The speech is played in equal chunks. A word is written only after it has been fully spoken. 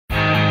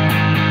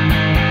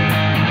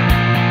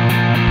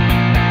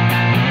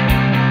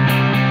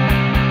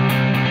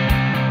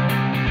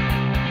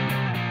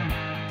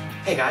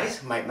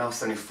guys, Mike Mouse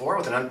 74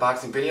 with an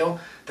unboxing video.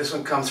 This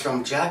one comes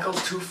from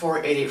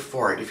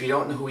JACKAL24884. If you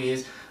don't know who he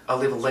is, I'll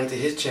leave a link to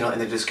his channel in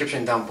the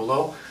description down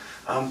below.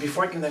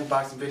 Before I get into the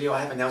unboxing video,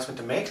 I have an announcement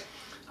to make.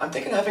 I'm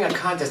thinking of having a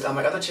contest on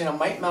my other channel,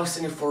 Mike Mouse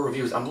 74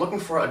 Reviews. I'm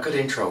looking for a good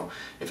intro.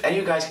 If any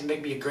of you guys can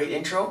make me a great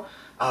intro,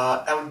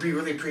 that would be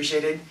really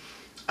appreciated.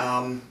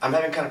 I'm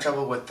having kind of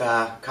trouble with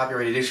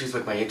copyrighted issues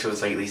with my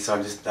intros lately, so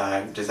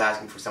I'm just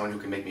asking for someone who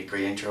can make me a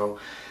great intro.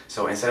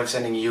 So instead of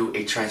sending you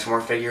a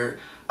Transformer figure,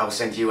 I will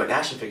send you an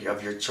action figure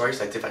of your choice.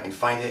 Let's see if I can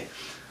find it.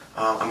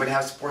 I'm going to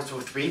have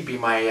Sports03 be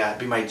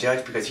my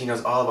judge because he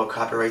knows all about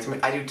copyrights. I mean,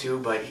 I do too,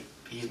 but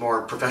he's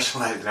more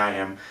professional at it than I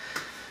am.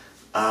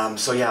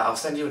 So yeah, I'll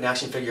send you an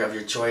action figure of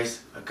your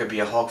choice. It could be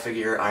a Hulk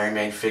figure, Iron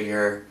Man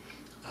figure,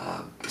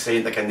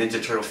 say like a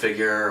Ninja Turtle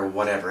figure or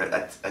whatever.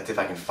 That's if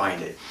I can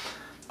find it.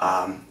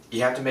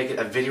 You have to make it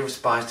a video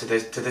response to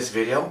this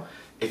video.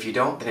 If you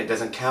don't, then it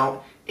doesn't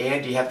count.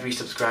 And you have to be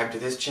subscribed to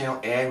this channel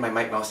and my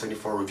Mike Mouse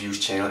 74 Reviews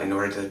channel in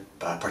order to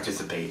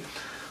participate.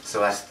 So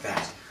that's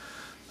that.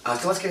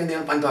 So let's get into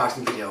the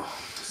unboxing video.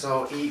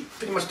 So he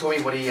pretty much told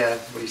me what he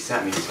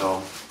sent me.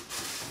 So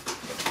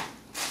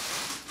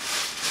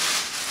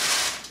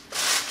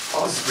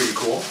oh, this is pretty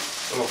cool.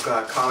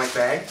 Little comic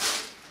bag.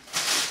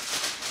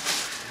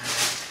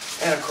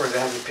 And of course it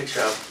has a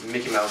picture of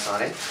Mickey Mouse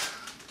on it.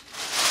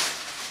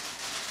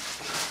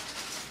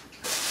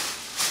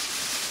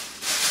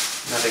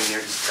 Nothing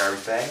here, just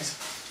garbage bags.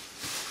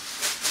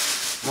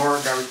 More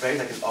garbage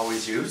bags I can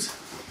always use.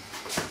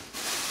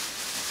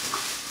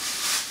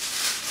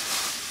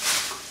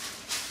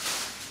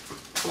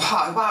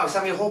 Wow, he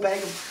sent me a whole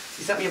bag he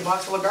sent me a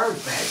box full of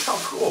garbage bags. How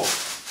cool.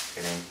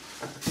 Kidding.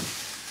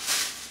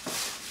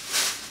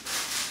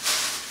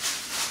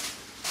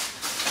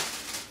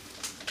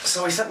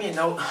 So he sent me a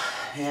note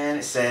and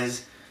it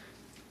says,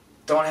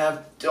 don't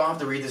have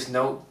to read this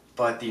note,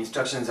 but the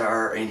instructions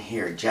are in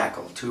here.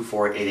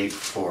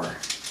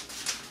 JACKAL24884.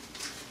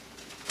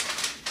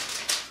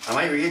 I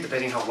might read it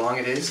depending how long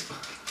it is.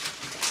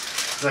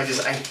 Cause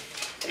I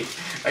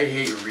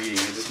hate reading.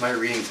 My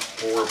reading's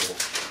horrible.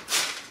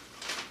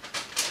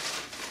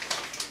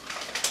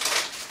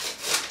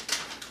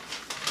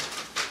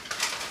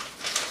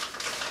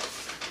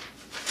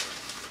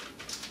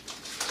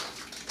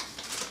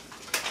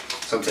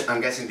 So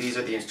I'm guessing these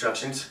are the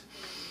instructions.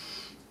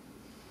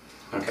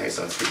 Okay,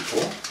 so that's pretty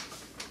cool.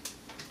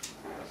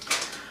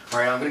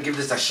 Alright, I'm going to give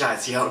this a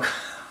shot, see how it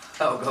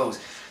goes.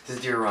 This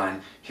is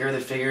Duran. Here are the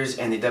figures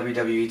and the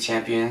WWE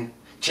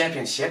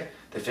Championship.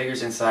 The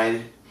figures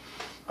inside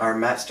are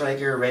Matt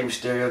Striker, Rey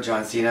Mysterio,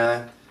 John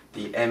Cena,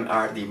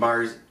 the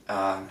Mars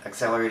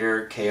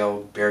Accelerator,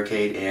 KO,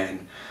 Barricade,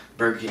 and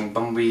Burger King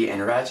Bumblebee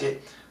and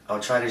Ratchet. I'll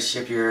try to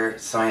ship your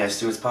sign as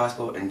soon as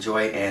possible.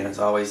 Enjoy, and as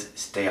always,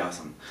 stay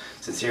awesome.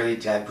 Sincerely,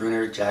 Jack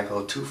Bruner,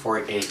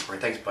 JACKAL24884.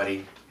 Thanks,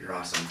 buddy. You're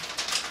awesome.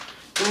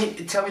 Can you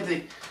tell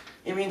me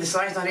you mean the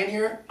sign's not in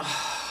here?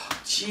 Oh,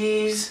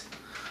 jeez.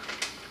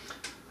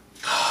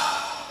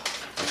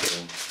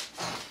 Okay.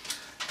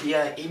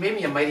 Yeah, he made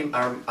me a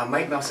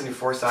Mike Mouse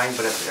 74 sign,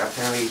 but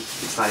apparently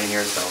it's not in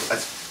here, so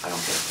I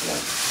don't care. Yeah.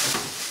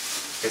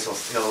 Guess he'll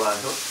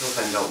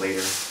send it out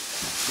later.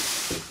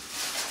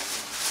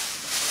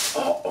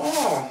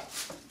 Oh,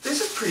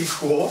 this is pretty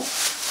cool.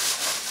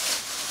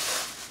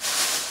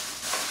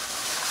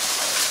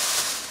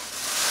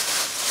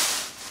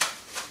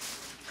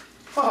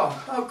 Oh,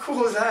 how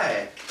cool is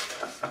that?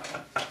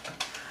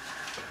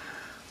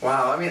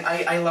 Wow, I mean,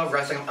 I love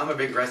wrestling. I'm a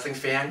big wrestling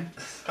fan.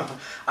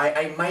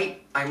 I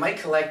might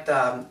collect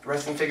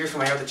wrestling figures from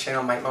my other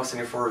channel, Mike Mouse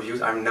 74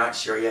 Reviews. I'm not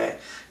sure yet.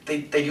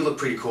 They do look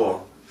pretty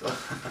cool.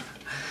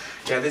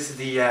 Yeah, this is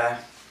the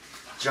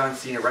John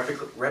Cena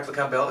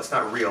replica belt. It's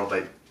not real,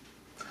 but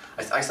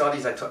I saw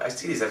these. I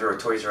see these everywhere.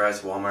 Toys R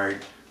Us,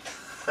 Walmart.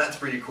 That's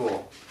pretty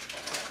cool.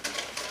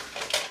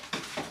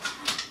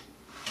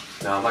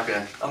 No, I'm not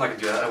gonna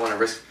do that. I don't want to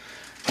risk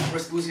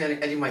losing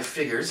any of my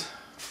figures.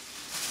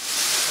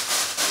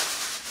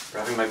 Or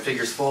having my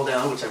figures fall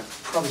down, which I'm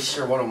probably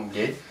sure one of them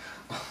did.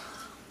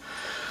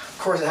 Of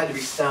course, it had to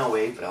be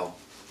Soundwave, but I'll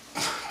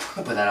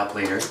put that up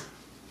later.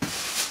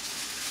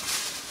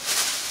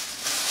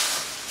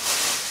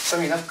 So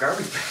enough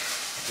garbage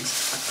bags.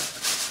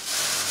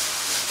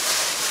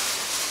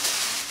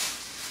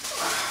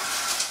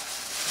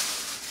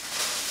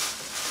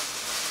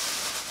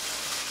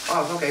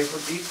 Oh, okay. So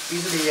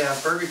these are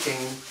the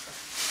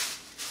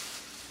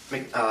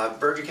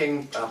Burger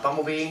King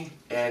Bumblebee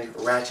and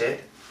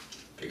Ratchet.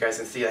 If you guys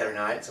can see that or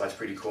not, so that's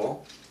pretty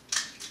cool.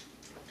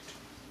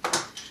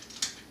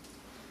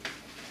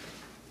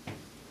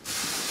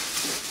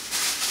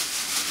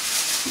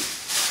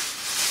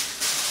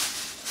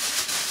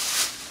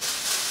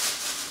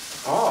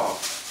 Oh,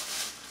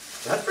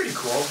 that's pretty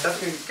cool.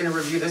 Definitely going to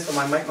review this on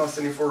my Mike Mouse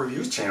 74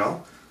 Reviews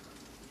channel.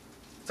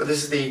 So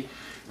this is the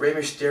Rey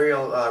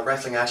Mysterio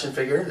wrestling action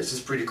figure. This is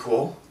pretty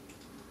cool.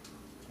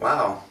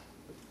 Wow.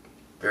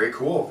 Very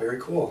cool, very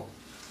cool.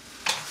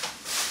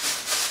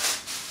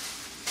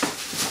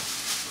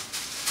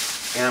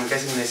 And I'm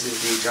guessing this is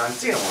the John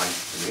Cena one.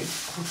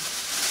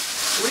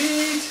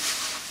 Sweet!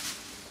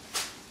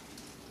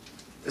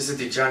 This is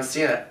the John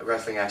Cena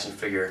wrestling action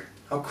figure.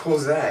 How cool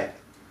is that?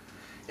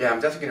 Yeah, I'm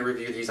definitely going to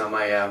review these on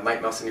my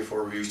Mike Mouse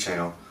 74 Reviews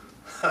channel.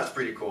 That's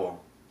pretty cool.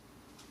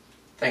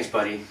 Thanks,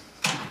 buddy.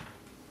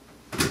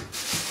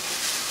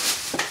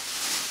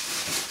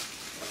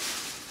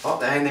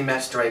 Oh, and the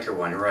Matt Striker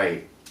one,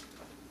 right.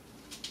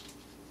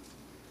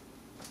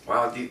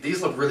 Wow,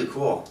 these look really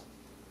cool.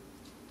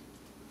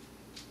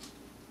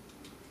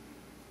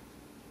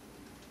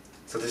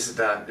 So this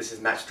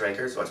is Matt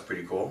Striker, so that's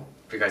pretty cool.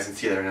 If you guys can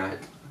see that or not.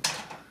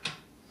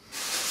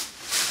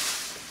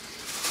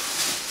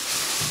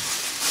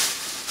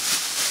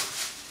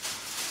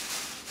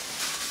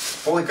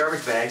 Holy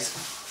garbage bags.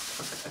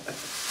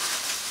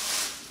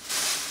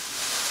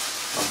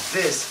 Oh,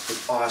 this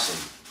is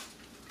awesome.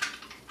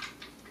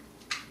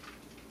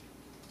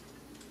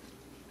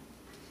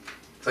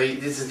 So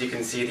this is, you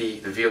can see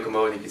the vehicle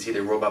mode, and you can see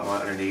the robot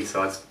mode underneath,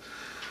 so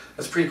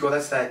that's pretty cool.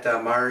 That's that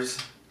Mars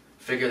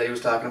figure that he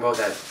was talking about,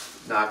 that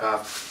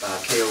knockoff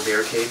KO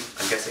barricade,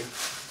 I'm guessing.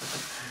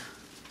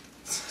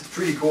 It's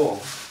pretty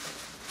cool.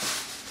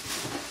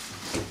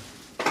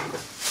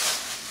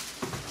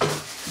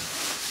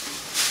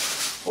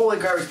 Holy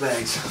garbage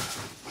bags.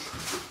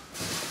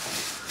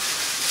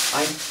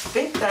 I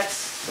think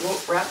that's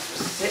what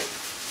wraps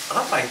it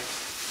up, I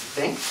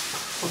think.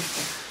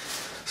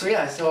 So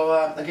yeah,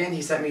 so again,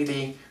 he sent me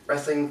the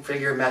wrestling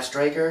figure Matt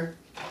Striker,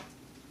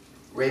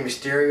 Rey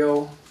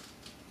Mysterio,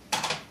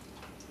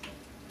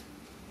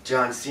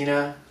 John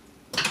Cena,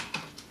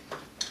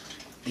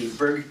 the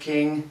Burger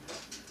King,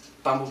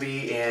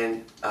 Bumblebee,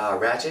 and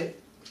Ratchet.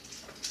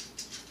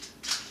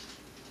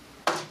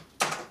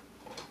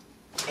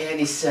 And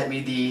he sent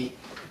me the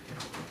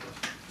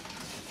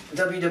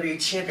WWE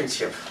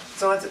Championship.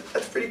 So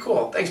that's pretty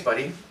cool. Thanks,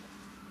 buddy.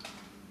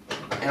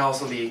 And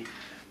also the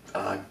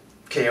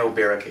KO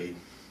barricade,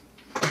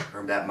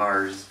 or that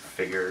Mars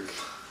figure.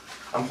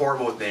 I'm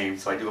horrible with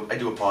names, so I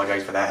do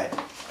apologize for that.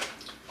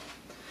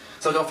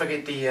 So don't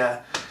forget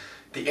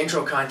the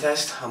intro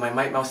contest on my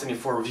Mike Mouse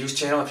 74 Reviews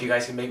channel. If you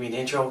guys can make me an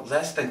intro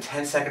less than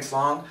 10 seconds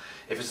long.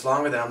 If it's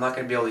longer, then I'm not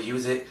going to be able to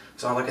use it.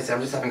 So like I said,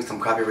 I'm just having some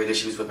copyright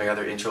issues with my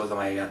other intros on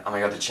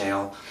my other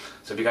channel.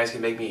 So if you guys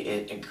can make me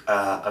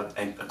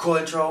a cool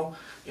intro,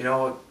 you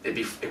know, it'd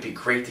be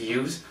great to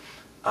use.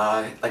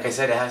 Like I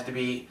said, it has to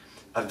be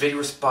a video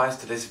response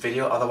to this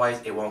video, otherwise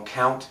it won't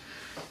count.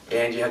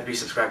 And you have to be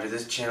subscribed to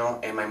this channel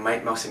and my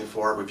Mike Mouse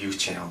 74 Reviews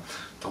channel.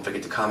 Don't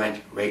forget to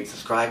comment, rate,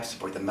 subscribe,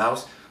 support the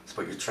mouse,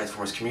 support your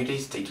Transformers community.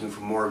 Stay tuned for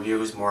more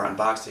reviews, more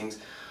unboxings,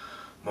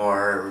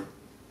 more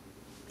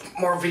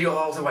video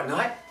hauls and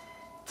whatnot.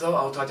 So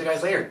I'll talk to you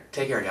guys later.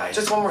 Take care, guys.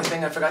 Just one more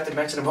thing I forgot to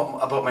mention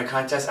about my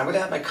contest. I'm going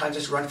to have my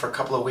contest run for a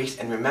couple of weeks,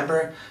 and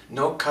remember,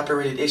 no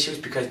copyrighted issues,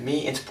 because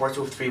me and Sports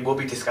Wolf 3 will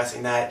be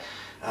discussing that.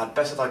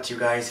 Best of luck to you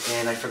guys,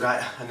 and I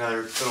forgot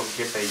another little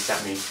gift that he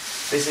sent me.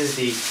 This is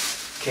the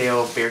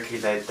KO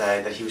barricade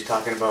that he was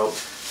talking about.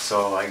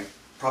 So I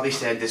probably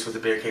said this was a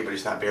barricade, but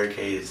it's not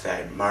barricade, it's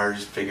that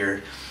Mars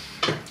figure.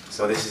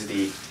 So this is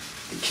the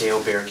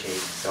KO barricade.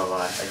 So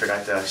I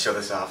forgot to show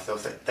this off. So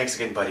thanks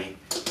again, buddy.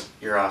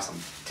 You're awesome.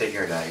 Take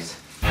care, guys.